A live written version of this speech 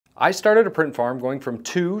I started a print farm going from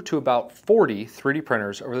 2 to about 40 3D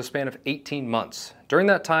printers over the span of 18 months. During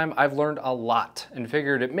that time, I've learned a lot and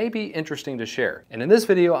figured it may be interesting to share. And in this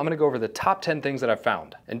video, I'm gonna go over the top 10 things that I've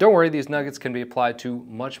found. And don't worry, these nuggets can be applied to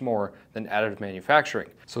much more than additive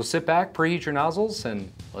manufacturing. So sit back, preheat your nozzles,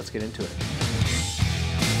 and let's get into it.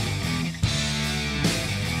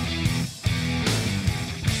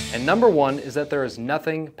 And number one is that there is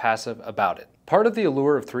nothing passive about it. Part of the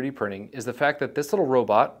allure of 3D printing is the fact that this little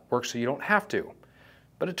robot works so you don't have to.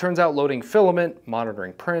 But it turns out loading filament,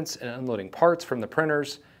 monitoring prints, and unloading parts from the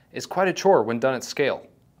printers is quite a chore when done at scale.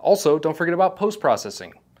 Also, don't forget about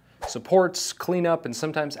post-processing. Supports, cleanup, and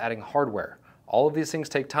sometimes adding hardware. All of these things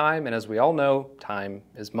take time, and as we all know, time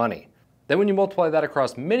is money. Then when you multiply that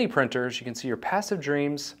across many printers, you can see your passive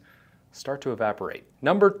dreams start to evaporate.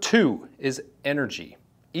 Number two is energy.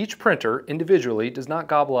 Each printer individually does not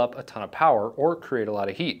gobble up a ton of power or create a lot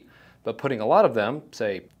of heat, but putting a lot of them,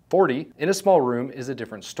 say 40, in a small room is a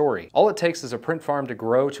different story. All it takes is a print farm to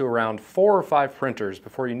grow to around 4 or 5 printers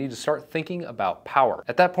before you need to start thinking about power.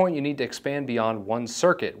 At that point, you need to expand beyond one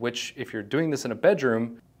circuit, which if you're doing this in a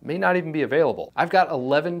bedroom, may not even be available. I've got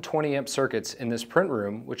 11 20 amp circuits in this print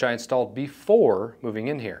room, which I installed before moving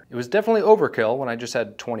in here. It was definitely overkill when I just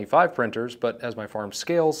had 25 printers, but as my farm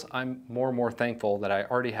scales, I'm more and more thankful that I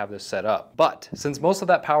already have this set up. But since most of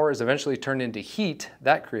that power is eventually turned into heat,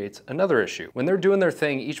 that creates another issue. When they're doing their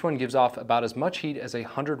thing, each one gives off about as much heat as a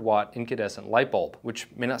 100-watt incandescent light bulb, which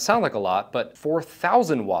may not sound like a lot, but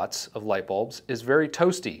 4,000 watts of light bulbs is very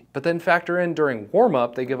toasty. But then factor in during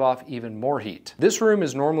warm-up, they give off even more heat. This room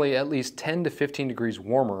is normally at least 10 to 15 degrees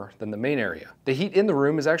warmer than the main area. The heat in the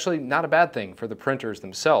room is actually not a bad thing for the printers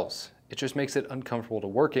themselves. It just makes it uncomfortable to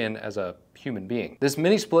work in as a human being. This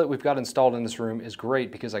mini split we've got installed in this room is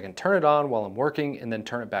great because I can turn it on while I'm working and then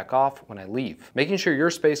turn it back off when I leave. Making sure your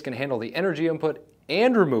space can handle the energy input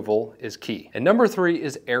and removal is key. And number three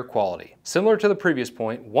is air quality. Similar to the previous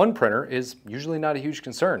point, one printer is usually not a huge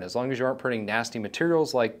concern as long as you aren't printing nasty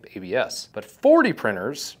materials like ABS. But 40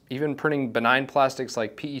 printers, even printing benign plastics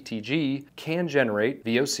like PETG, can generate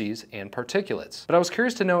VOCs and particulates. But I was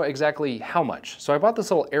curious to know exactly how much. So I bought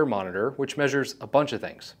this little air monitor, which measures a bunch of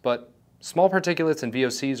things, but small particulates and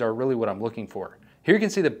VOCs are really what I'm looking for. Here you can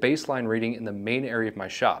see the baseline reading in the main area of my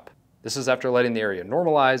shop. This is after letting the area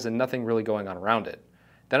normalize and nothing really going on around it.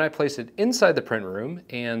 Then I placed it inside the print room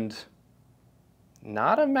and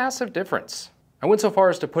not a massive difference. I went so far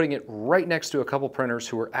as to putting it right next to a couple printers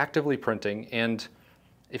who were actively printing, and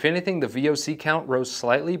if anything, the VOC count rose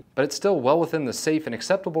slightly, but it's still well within the safe and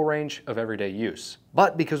acceptable range of everyday use.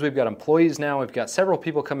 But because we've got employees now, we've got several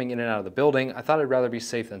people coming in and out of the building, I thought I'd rather be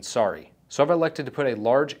safe than sorry. So I've elected to put a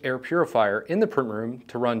large air purifier in the print room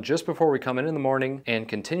to run just before we come in the morning and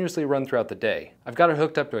continuously run throughout the day. I've got it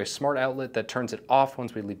hooked up to a smart outlet that turns it off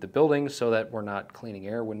once we leave the building so that we're not cleaning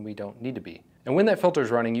air when we don't need to be. And when that filter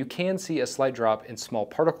is running, you can see a slight drop in small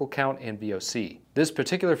particle count and VOC. This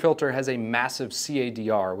particular filter has a massive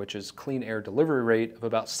CADR, which is clean air delivery rate of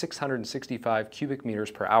about 665 cubic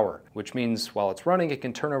meters per hour, which means while it's running, it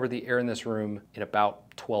can turn over the air in this room in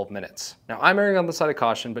about 12 minutes. Now, I'm erring on the side of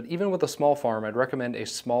caution, but even with a small farm, I'd recommend a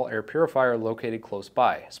small air purifier located close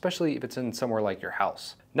by, especially if it's in somewhere like your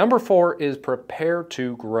house. Number four is prepare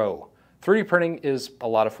to grow. 3D printing is a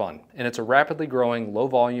lot of fun, and it's a rapidly growing,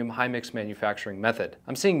 low-volume, high-mix manufacturing method.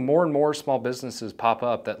 I'm seeing more and more small businesses pop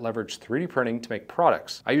up that leverage 3D printing to make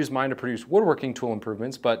products. I use mine to produce woodworking tool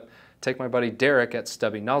improvements, but take my buddy Derek at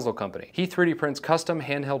Stubby Nozzle Company. He 3D prints custom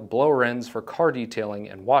handheld blower ends for car detailing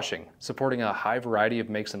and washing, supporting a high variety of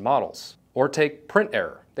makes and models. Or take Print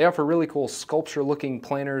Error. They offer really cool sculpture-looking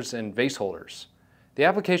planners and vase holders. The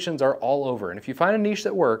applications are all over, and if you find a niche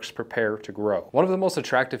that works, prepare to grow. One of the most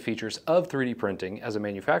attractive features of 3D printing as a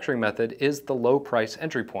manufacturing method is the low price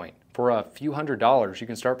entry point. For a few $100s, you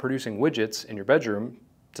can start producing widgets in your bedroom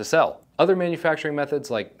to sell. Other manufacturing methods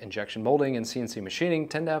like injection molding and CNC machining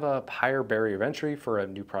tend to have a higher barrier of entry for a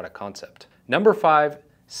new product concept. Number five,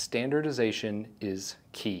 standardization is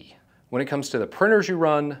key. When it comes to the printers you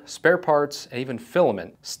run, spare parts, and even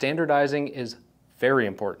filament, standardizing is very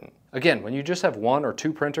important. Again, when you just have 1 or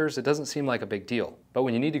 2 printers, it doesn't seem like a big deal. But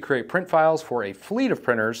when you need to create print files for a fleet of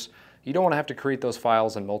printers, you don't want to have to create those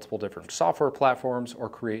files in multiple different software platforms or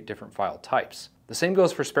create different file types. The same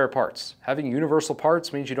goes for spare parts. Having universal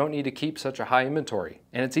parts means you don't need to keep such a high inventory,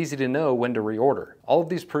 and it's easy to know when to reorder. All of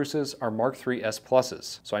these Pruses are Mark III S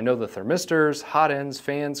Pluses, so I know the thermistors, hot ends,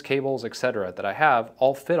 fans, cables, etc. that I have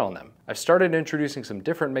all fit on them. I've started introducing some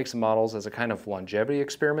different makes and models as a kind of longevity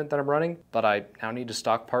experiment that I'm running, but I now need to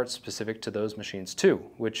stock parts specific to those machines too,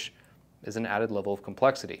 which is an added level of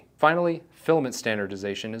complexity. Finally, filament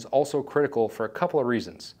standardization is also critical for a couple of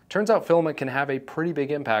reasons. Turns out filament can have a pretty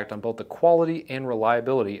big impact on both the quality and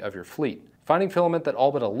reliability of your fleet. Finding filament that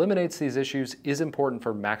all but eliminates these issues is important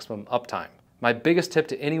for maximum uptime. My biggest tip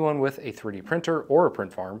to anyone with a 3D printer or a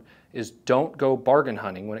print farm is don't go bargain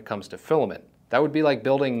hunting when it comes to filament. That would be like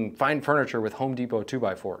building fine furniture with Home Depot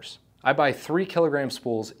 2x4s. I buy 3 kilogram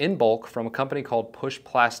spools in bulk from a company called Push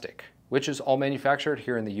Plastic, which is all manufactured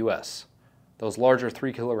here in the US. Those larger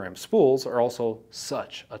 3 kilogram spools are also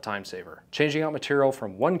such a time saver. Changing out material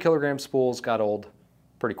from 1 kilogram spools got old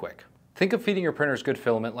pretty quick. Think of feeding your printers good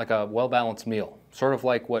filament like a well-balanced meal, sort of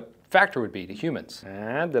like what Factor would be to humans.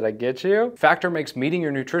 Did I get you? Factor makes meeting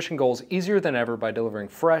your nutrition goals easier than ever by delivering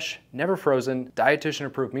fresh, never frozen,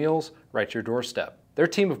 dietitian-approved meals right to your doorstep. Their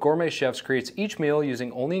team of gourmet chefs creates each meal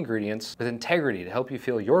using only ingredients with integrity to help you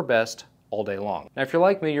feel your best all day long. Now, if you're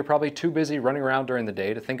like me, you're probably too busy running around during the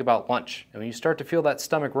day to think about lunch. And when you start to feel that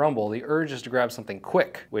stomach rumble, the urge is to grab something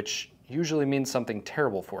quick, which usually means something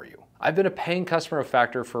terrible for you. I've been a paying customer of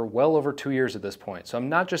Factor for well over 2 years at this point, so I'm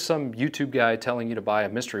not just some YouTube guy telling you to buy a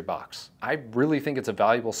mystery box. I really think it's a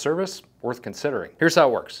valuable service worth considering. Here's how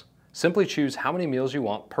it works. Simply choose how many meals you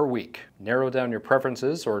want per week, narrow down your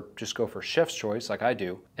preferences or just go for chef's choice like I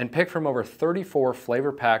do, and pick from over 34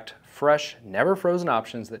 flavor-packed, fresh, never frozen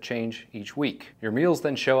options that change each week. Your meals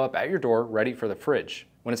then show up at your door ready for the fridge.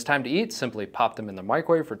 When it's time to eat, simply pop them in the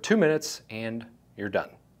microwave for 2 minutes and you're done.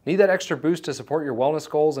 Need that extra boost to support your wellness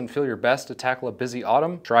goals and feel your best to tackle a busy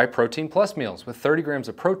autumn? Try Protein Plus meals with 30 grams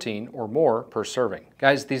of protein or more per serving.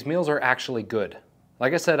 Guys, these meals are actually good.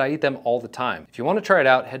 Like I said, I eat them all the time. If you want to try it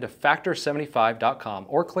out, head to factor75.com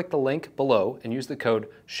or click the link below and use the code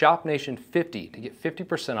SHOPNATION50 to get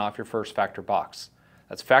 50% off your first Factor box.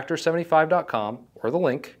 That's factor75.com or the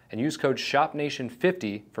link and use code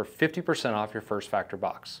SHOPNATION50 for 50% off your first Factor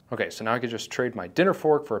box. Okay, so now I could just trade my dinner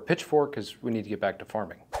fork for a pitchfork because we need to get back to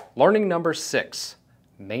farming. Learning number 6,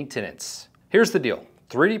 maintenance. Here's the deal.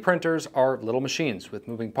 3D printers are little machines with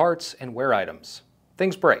moving parts and wear items.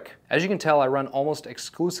 Things break. As you can tell, I run almost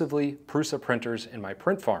exclusively Prusa printers in my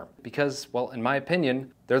print farm because, well, in my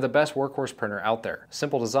opinion, they're the best workhorse printer out there.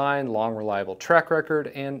 Simple design, long reliable track record,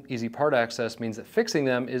 and easy part access means that fixing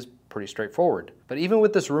them is pretty straightforward. But even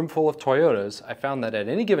with this room full of Toyotas, I found that at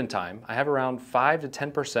any given time, I have around 5 to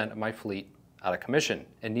 10% of my fleet out of commission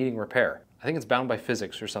and needing repair. I think it's bound by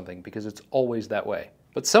physics or something because it's always that way.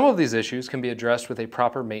 But some of these issues can be addressed with a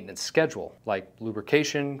proper maintenance schedule, like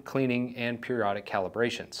lubrication, cleaning, and periodic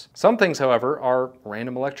calibrations. Some things, however, are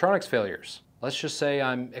random electronics failures. Let's just say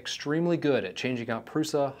I'm extremely good at changing out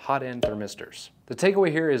Prusa hot-end thermistors. The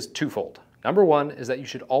takeaway here is twofold. Number one is that you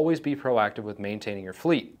should always be proactive with maintaining your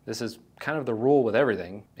fleet. This is kind of the rule with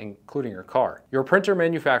everything, including your car. Your printer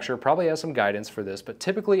manufacturer probably has some guidance for this, but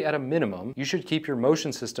typically at a minimum, you should keep your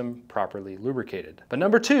motion system properly lubricated. But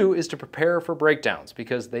number two is to prepare for breakdowns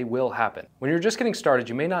because they will happen. When you're just getting started,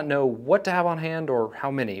 you may not know what to have on hand or how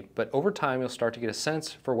many, but over time you'll start to get a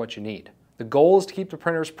sense for what you need. The goal is to keep the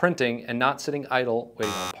printers printing and not sitting idle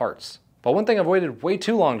waiting on parts. But one thing I've waited way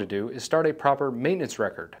too long to do is start a proper maintenance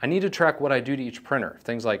record. I need to track what I do to each printer,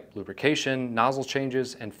 things like lubrication, nozzle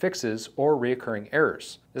changes, and fixes, or reoccurring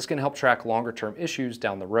errors. This can help track longer-term issues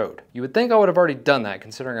down the road. You would think I would have already done that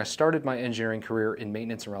considering I started my engineering career in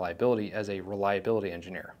maintenance and reliability as a reliability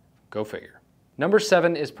engineer. Go figure. Number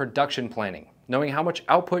 7 is production planning. Knowing how much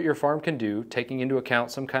output your farm can do, taking into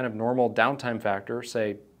account some kind of normal downtime factor,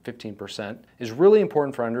 say 15%, is really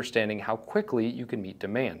important for understanding how quickly you can meet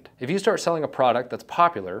demand. If you start selling a product that's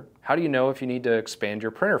popular, how do you know if you need to expand your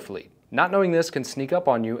printer fleet? Not knowing this can sneak up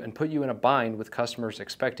on you and put you in a bind with customers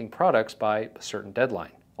expecting products by a certain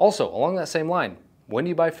deadline. Also, along that same line, when do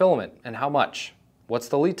you buy filament and how much? What's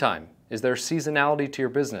the lead time? Is there seasonality to your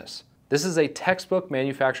business? This is a textbook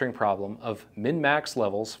manufacturing problem of min-max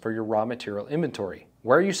levels for your raw material inventory.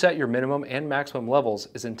 Where you set your minimum and maximum levels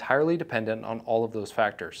is entirely dependent on all of those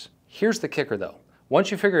factors. Here's the kicker though. Once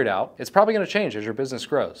you figure it out, it's probably going to change as your business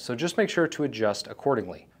grows, so just make sure to adjust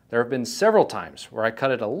accordingly. There have been several times where I cut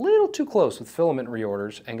it a little too close with filament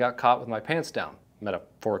reorders and got caught with my pants down,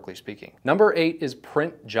 metaphorically speaking. Number 8 is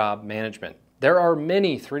print job management. There are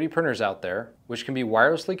many 3D printers out there which can be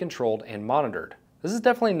wirelessly controlled and monitored. This is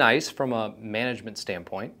definitely nice from a management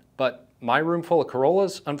standpoint, but my room full of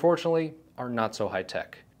Corollas, unfortunately, are not so high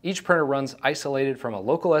tech. Each printer runs isolated from a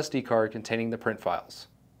local SD card containing the print files.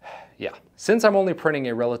 Yeah. Since I'm only printing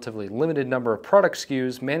a relatively limited number of product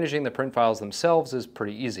SKUs, managing the print files themselves is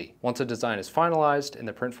pretty easy. Once a design is finalized and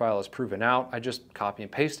the print file is proven out, I just copy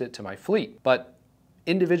and paste it to my fleet. But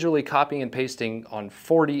Individually copying and pasting on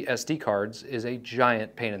 40 SD cards is a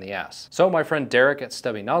giant pain in the ass. So my friend Derek at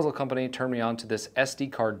Stubby Nozzle Company turned me on to this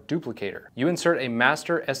SD card duplicator. You insert a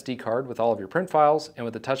master SD card with all of your print files, and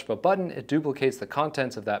with the touch of a button, it duplicates the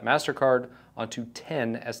contents of that master card onto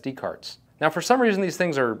 10 SD cards. Now, for some reason, these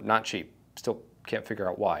things are not cheap. Still can't figure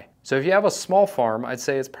out why. So if you have a small farm, I'd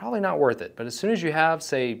say it's probably not worth it. But as soon as you have,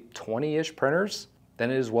 say, 20-ish printers, then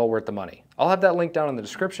it is well worth the money. I'll have that link down in the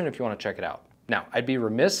description if you want to check it out. Now, I'd be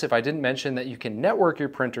remiss if I didn't mention that you can network your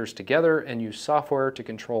printers together and use software to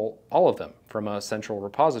control all of them from a central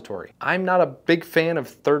repository. I'm not a big fan of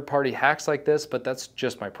third-party hacks like this, but that's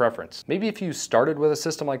just my preference. Maybe if you started with a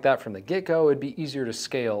system like that from the get-go, it'd be easier to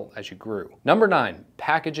scale as you grew. Number 9,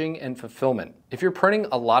 packaging and fulfillment. If you're printing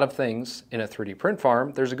a lot of things in a 3D print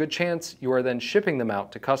farm, there's a good chance you are then shipping them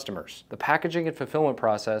out to customers. The packaging and fulfillment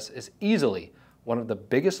process is easily one of the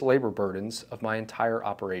biggest labor burdens of my entire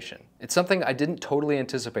operation. It's something I didn't totally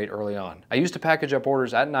anticipate early on. I used to package up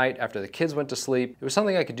orders at night after the kids went to sleep. It was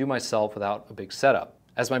something I could do myself without a big setup.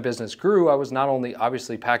 As my business grew, I was not only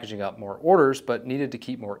obviously packaging up more orders, but needed to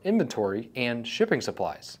keep more inventory and shipping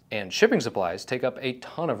supplies. And shipping supplies take up a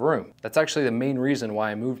ton of room. That's actually the main reason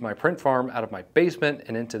why I moved my print farm out of my basement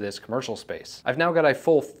and into this commercial space. I've now got a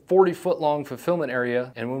full 40-foot long fulfillment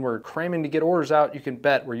area, and when we're cramming to get orders out, you can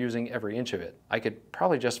bet we're using every inch of it. I could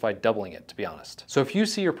probably justify doubling it, to be honest. So if you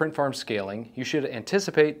see your print farm scaling, you should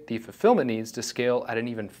anticipate the fulfillment needs to scale at an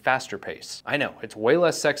even faster pace. I know, it's way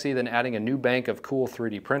less sexy than adding a new bank of cool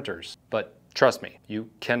 3D printers, but trust me, you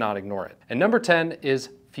cannot ignore it. And number 10 is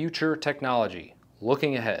future technology,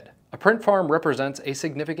 looking ahead. A print farm represents a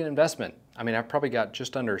significant investment. I mean, I've probably got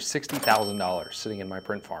just under $60,000 sitting in my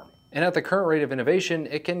print farm. And at the current rate of innovation,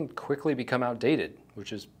 it can quickly become outdated,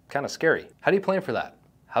 which is kind of scary. How do you plan for that?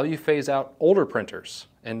 How do you phase out older printers?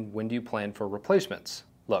 And when do you plan for replacements?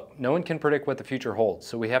 Look, no one can predict what the future holds,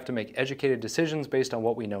 so we have to make educated decisions based on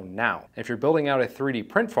what we know now. If you're building out a 3D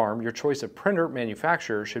print farm, your choice of printer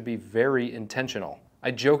manufacturer should be very intentional.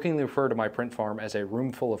 I jokingly refer to my print farm as a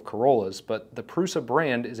room full of Corollas, but the Prusa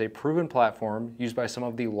brand is a proven platform used by some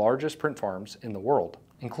of the largest print farms in the world,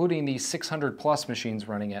 including the 600+ machines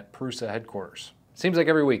running at Prusa headquarters. Seems like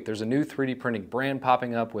every week there's a new 3D printing brand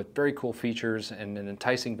popping up with very cool features and an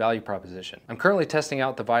enticing value proposition. I'm currently testing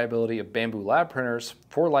out the viability of Bamboo Lab printers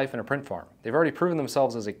for life in a print farm. They've already proven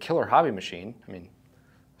themselves as a killer hobby machine. I mean,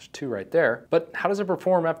 there's 2 right there. But how does it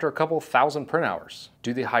perform after a couple thousand print hours?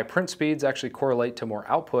 Do the high print speeds actually correlate to more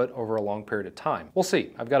output over a long period of time? We'll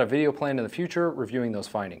see. I've got a video planned in the future reviewing those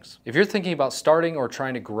findings. If you're thinking about starting or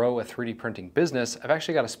trying to grow a 3D printing business, I've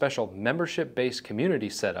actually got a special membership-based community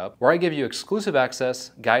set up where I give you exclusive access,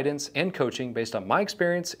 guidance, and coaching based on my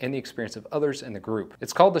experience and the experience of others in the group.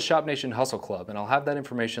 It's called the Shop Nation Hustle Club, and I'll have that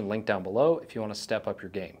information linked down below if you want to step up your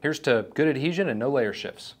game. Here's to good adhesion and no layer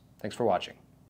shifts. Thanks for watching.